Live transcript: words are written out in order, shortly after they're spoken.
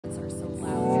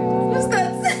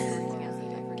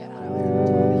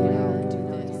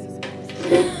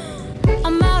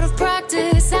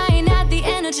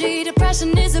energy.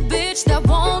 Depression is a bitch that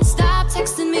won't stop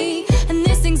texting me. And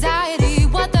this anxiety,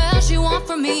 what the hell she want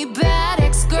from me? Bad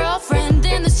ex-girlfriend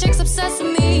and this chick's obsessed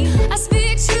with me. I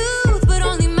speak truth, but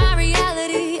only my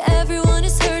reality. Everyone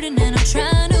is hurting and I'm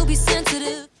trying to be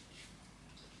sensitive.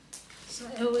 So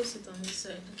I always sit on this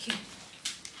side, okay?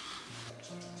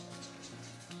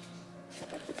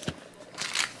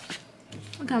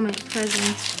 Look at my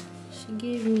present. She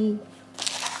gave me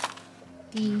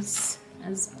these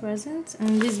as presents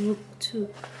and this book too.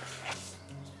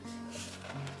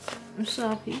 I'm so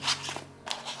happy.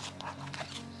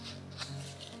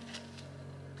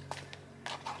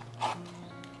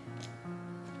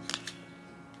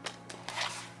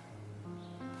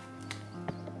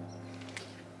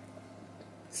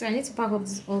 So I need to pack up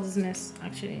all this mess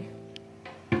actually.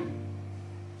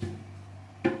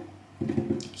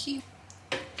 Cute.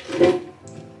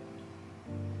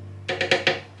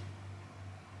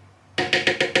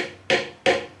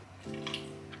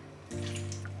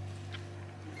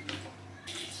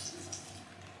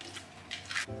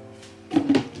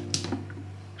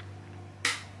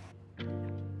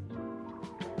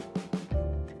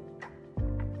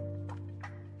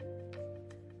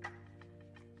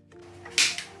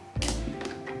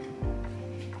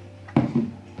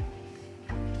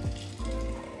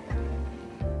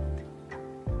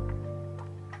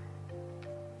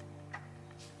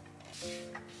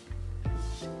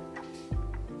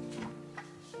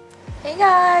 Hey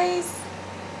guys,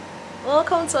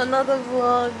 welcome to another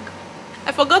vlog.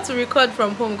 I forgot to record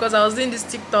from home because I was doing this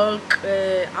TikTok.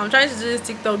 I'm trying to do this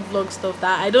TikTok vlog stuff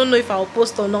that I don't know if I'll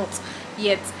post or not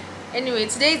yet. Anyway,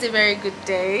 today is a very good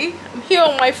day. I'm here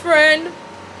with my friend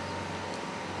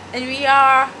and we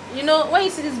are, you know, when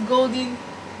you see this golden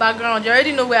background, you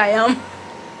already know where I am.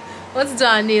 I want to do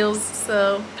our nails,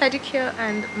 so pedicure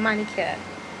and manicure.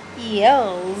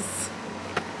 Yes.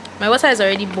 My water is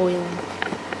already boiling.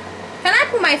 Can I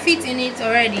put my feet in it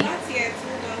already? Not yet,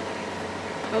 hold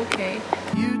on. Okay.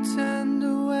 You turned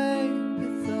away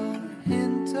with a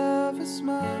hint of a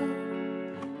smile,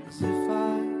 as if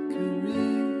I could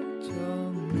read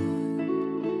your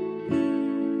mind.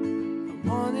 I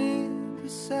wanted to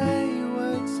say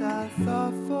words I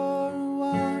thought for a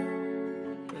while,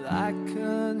 but I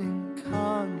couldn't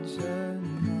conjure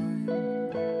mine.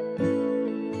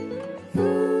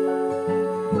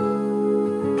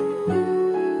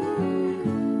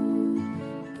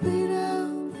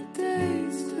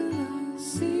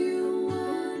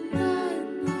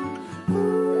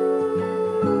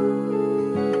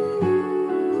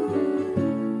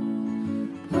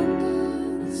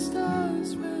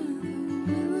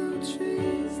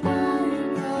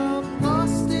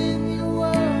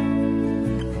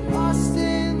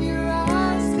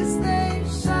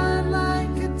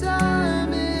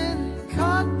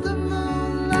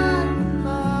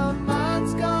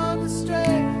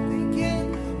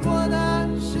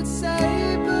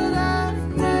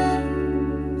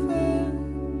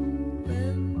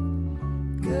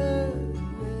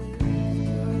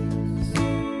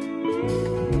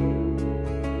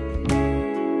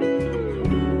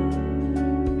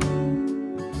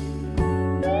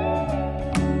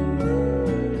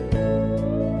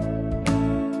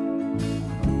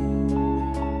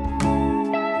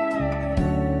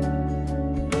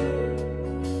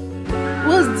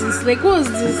 What's this? Like, what's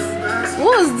this?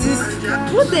 What's this?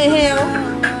 What the hell?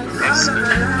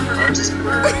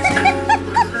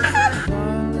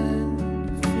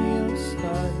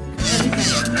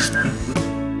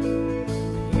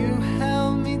 You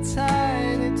held me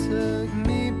tight, it took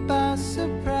me by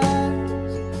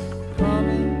surprise.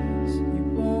 Promise you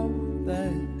won't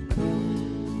let go.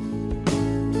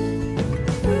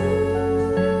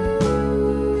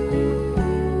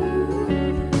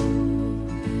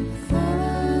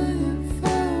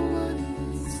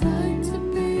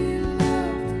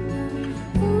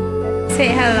 Say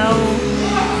hello.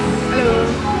 Hello.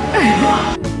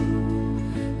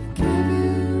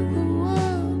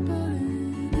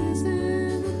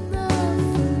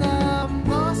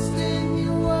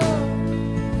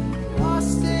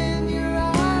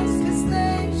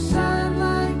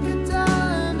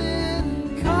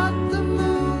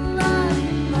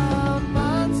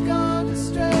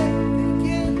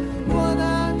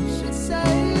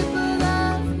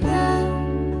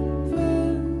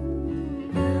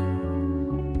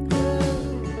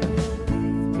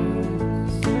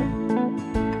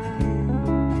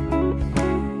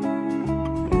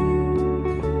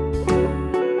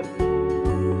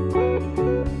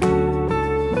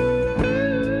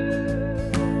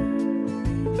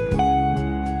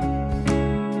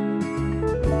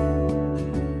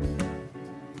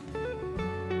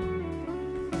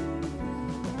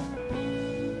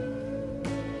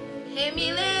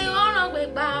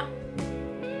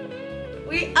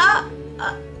 We are.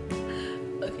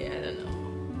 Okay, I don't know.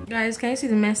 Guys, can you see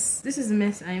the mess? This is the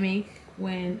mess I make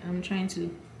when I'm trying to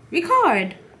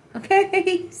record.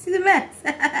 Okay, see the mess.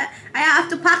 I have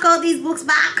to pack all these books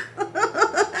back.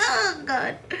 Oh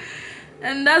God.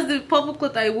 And that's the purple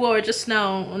cloth I wore just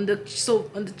now on the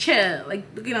chair, like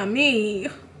looking at me.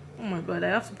 Oh my God,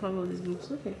 I have to pack all these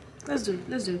books. Okay, let's do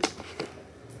it.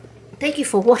 Thank you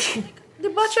for watching. The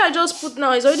battery I just put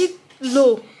now is already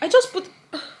low. I just put.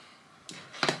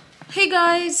 Hey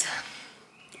guys,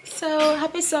 so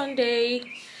happy Sunday.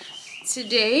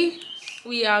 Today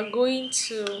we are going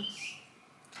to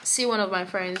see one of my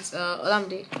friends,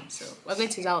 Olamide. So we're going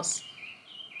to his house.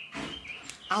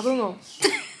 I don't know.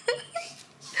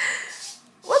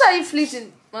 What are you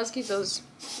fleeting? Mosquitoes.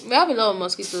 We have a lot of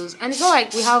mosquitoes, and it's not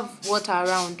like we have water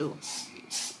around though.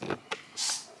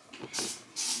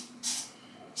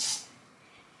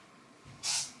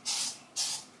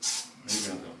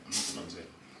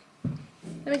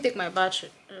 Let me take my battery.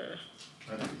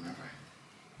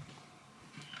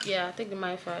 Yeah, take the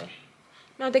MiFi.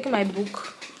 Now I'm taking my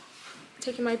book.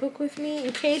 Taking my book with me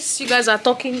in case you guys are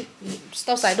talking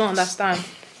stuff I don't understand.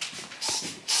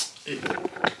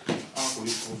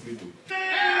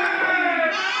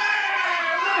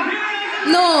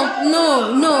 No,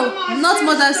 not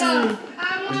Mother Siri.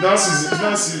 It's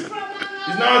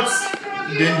not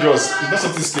dangerous. It's not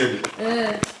something scary.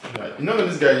 You know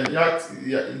this guy, he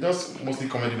does mostly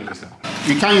comedy movies now.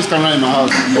 You can't use camera in my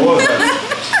house. What was that?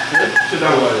 Show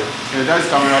that one. Yeah, that's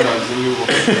camera that's only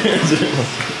working.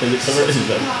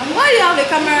 Why do you have a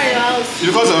camera in your house?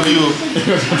 Because of you.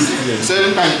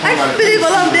 Certain time. I believe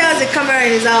Olamide has a camera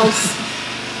in his house.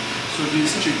 So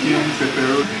this chicken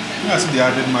pepperoni. That's the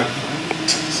added Maggi.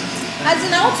 As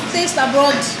in, I want to taste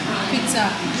abroad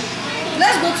pizza.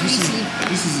 Let's go to Italy.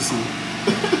 This is the same.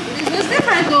 It's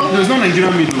different though. No, it's not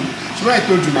Nigerian meat though. So I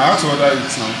told you now, I have to order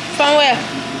it now. From where?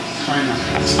 China.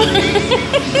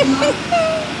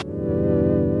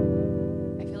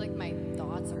 I feel like my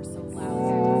thoughts are so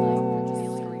loud. I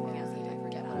forget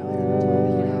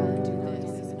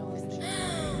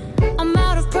what I'm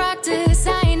out of practice.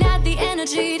 I ain't had the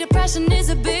energy. Depression is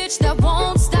a bitch that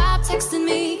won't stop texting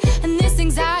me. And this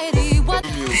anxiety, what?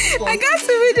 I got to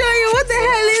video you. What the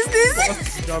hell is this?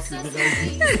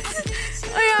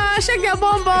 Oh yeah, shake your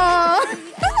bum bum.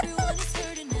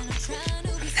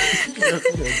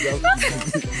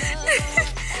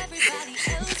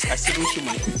 I still don't show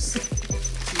my face.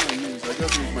 See my nails. I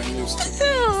just make my nails too.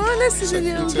 Oh, this is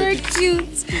very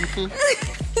cute.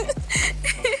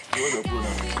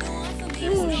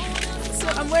 So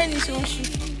I'm wearing this shoe.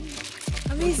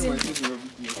 Amazing.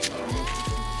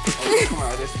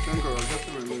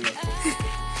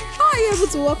 How are you able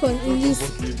to walk on in this?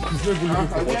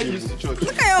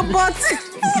 Look at your butt.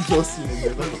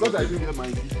 Because I didn't get my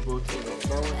big butt.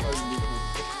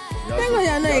 Thank God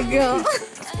you're not a girl.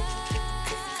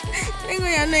 Thank God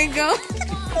you're not a girl.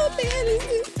 What the hell is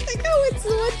this? I can't wait to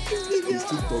watch this video.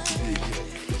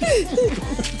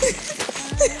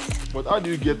 But how do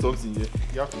you get tops in here?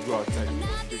 You have to go outside.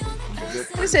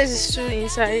 Who says it's true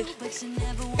inside?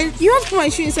 And you have to put my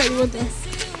shoe inside the water.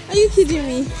 Are you kidding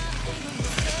me?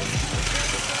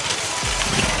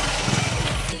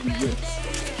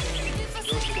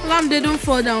 Lamb, they don't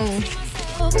fall down.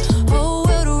 Whole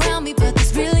world around me, but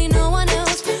there's really no one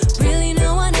else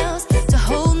to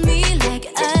hold me like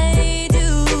I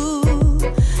do.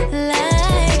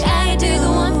 Like I do. The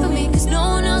one for me, cause no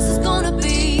one else is gonna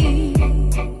be.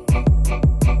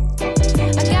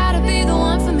 I gotta be the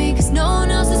one for me, cause no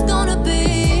one else is gonna be.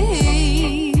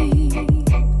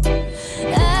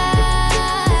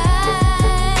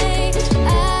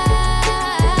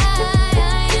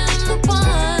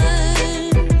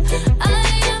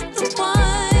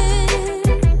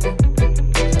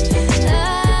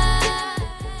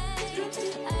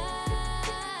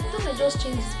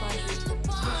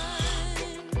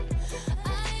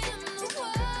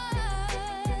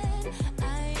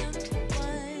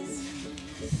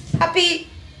 Happy,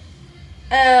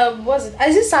 what's it?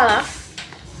 Is it Salah?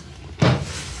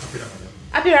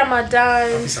 Happy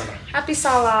Ramadan. Happy Salah. Happy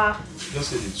Salah. Just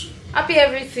say the two. Happy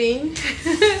everything.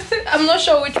 I'm not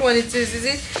sure which one it is. Is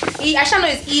it? I should know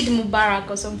it's Eid Mubarak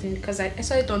or something because I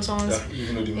saw it on someone's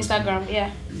Instagram.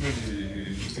 Yeah. You know the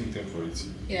distinct term for it.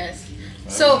 Yes.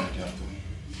 So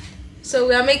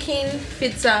we are making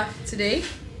pizza today.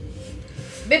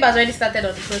 Babe has already started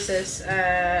on the process.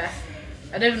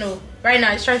 I don't know. Right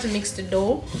now, he's trying to mix the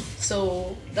dough.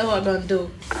 So that's what we're gonna do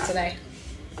today.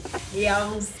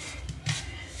 Yes.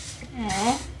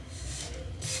 Aww.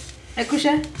 Hey,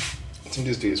 Kusha? I think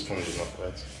this day is fun enough,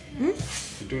 right?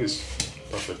 The dough is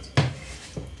perfect.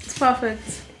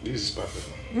 perfect. This is perfect.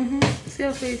 See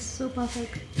your face, so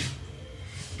perfect.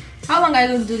 How long are you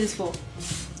going to do this for?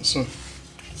 Soon.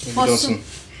 For soon.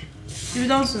 You'll be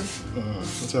done soon?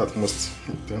 It's at most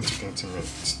 10 to 20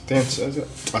 minutes.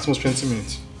 At most 20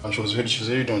 minutes. And she was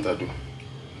already done what I do.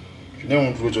 She didn't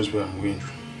want to go just where I'm going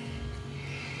through.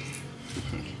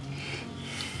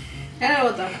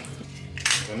 Hello, water.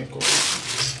 Can you call?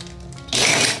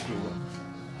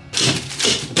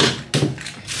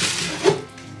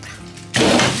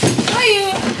 Why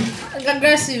are you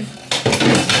aggressive?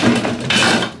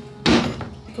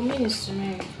 Communities to me.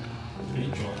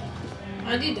 I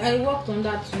worked on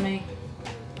that to me.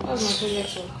 That was my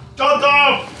project work. Shut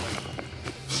up!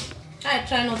 I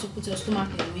try not to put your stomach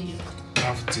in the video.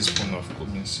 Half a teaspoon of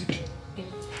cumin seed. Okay.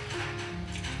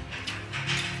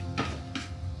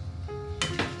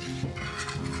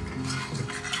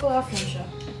 Go have fun, Sha.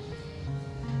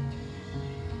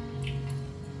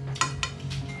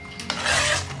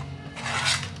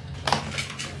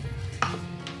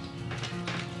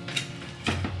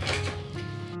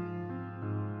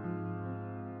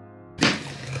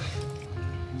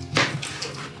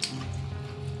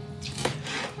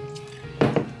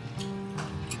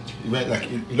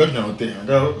 Like you lodge in a hotel, and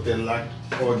that hotel lack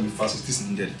all the facilities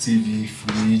in there, TV,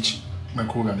 fridge,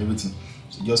 microwave and everything.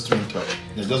 So just went out.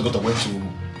 They just went to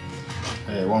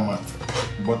Walmart,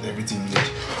 bought everything in there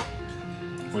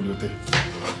for the hotel.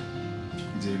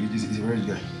 He's a very rich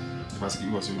guy. He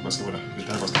was a basketballer,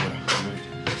 retired basketballer.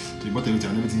 So he bought everything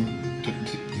and everything.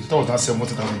 The total was not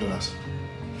 $70,000.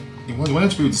 He wanted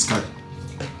to pay with his card.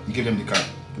 He gave them the card.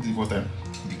 Put it the first time.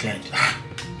 He declined. He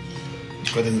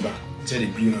called them back. He said they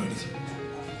blew on it.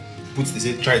 They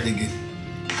said try it again.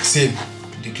 Same.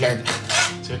 Declined.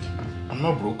 He said, I'm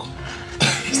not broke.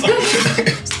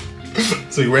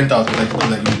 So he went out like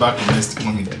he's back the next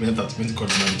morning. He went out, went to call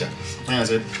the manager. And I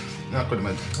said, no, I called the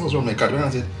manager. What's wrong with my card? And I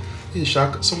said, hey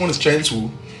Shaq, someone is trying to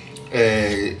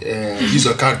use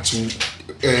your card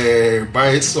to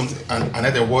buy something and I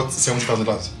had worth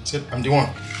 $70,000. He said, I'm the one.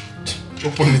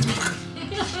 Open it back.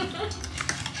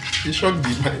 He shocked me.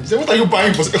 He said, what are you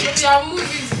buying for $70,000? Your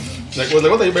movies. Like, what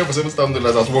are you buying for $7,000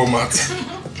 at Walmart?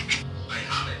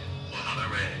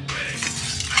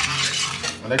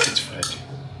 I like it fried.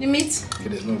 The meat? Okay,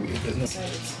 there's no way. There's no.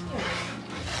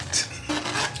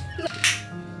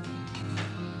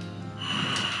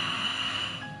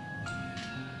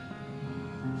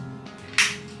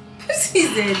 What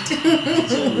is it?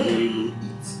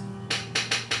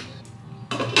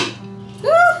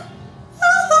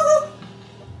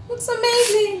 Looks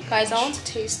amazing. Guys, I want to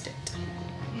taste it.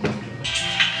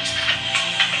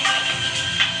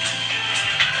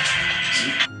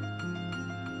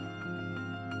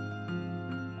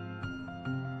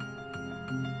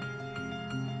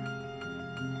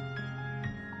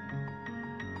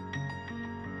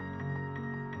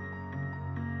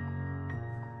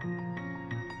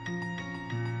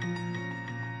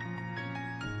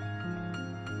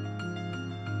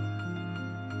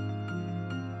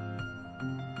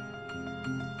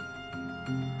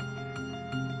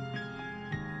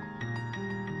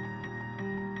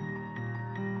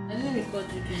 I didn't record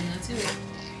you doing that.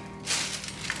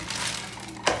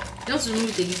 Just remove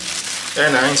it again.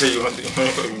 And I didn't say you want to do that.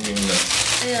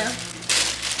 Yeah.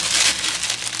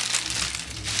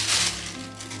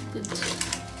 Good.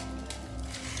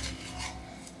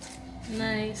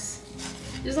 Nice.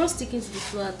 It's not sticking to the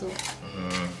floor at all.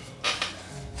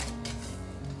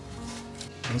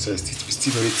 So it's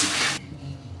still very thick.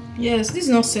 Yes, this is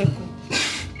not circle.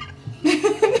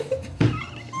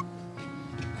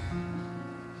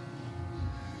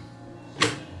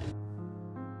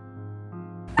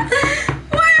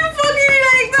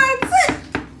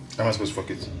 How am I supposed to fuck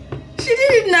it? She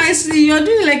did it nicely. You're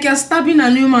doing like you're stabbing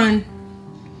a new man.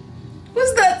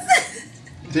 What's that?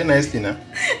 Is it nicely now?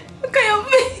 Look at your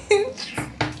face.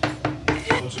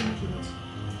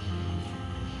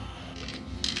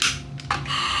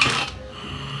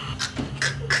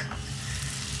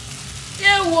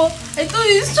 Yeah, what? I told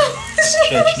you it's too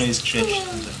Stretch, no, it's stretch.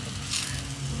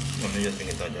 No, just bring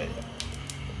it out.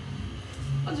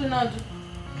 What do you now do?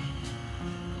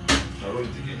 I'll roll it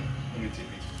again. Let me take it.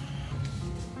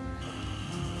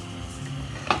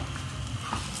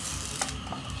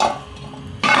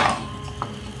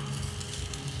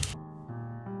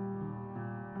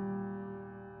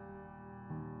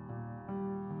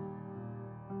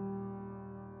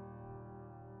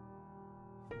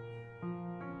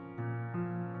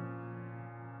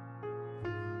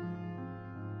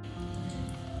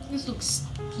 This looks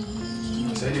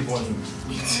Is anyone?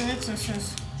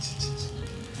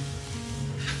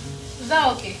 Is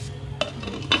that okay?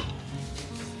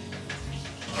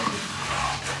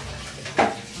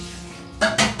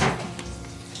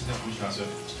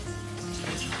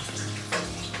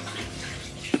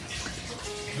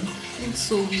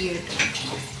 so weird.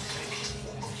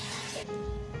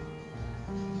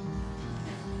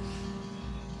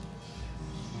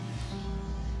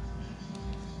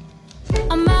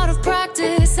 I'm out of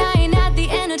practice, I ain't had the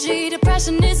energy.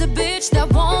 Depression is a bitch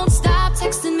that won't stop.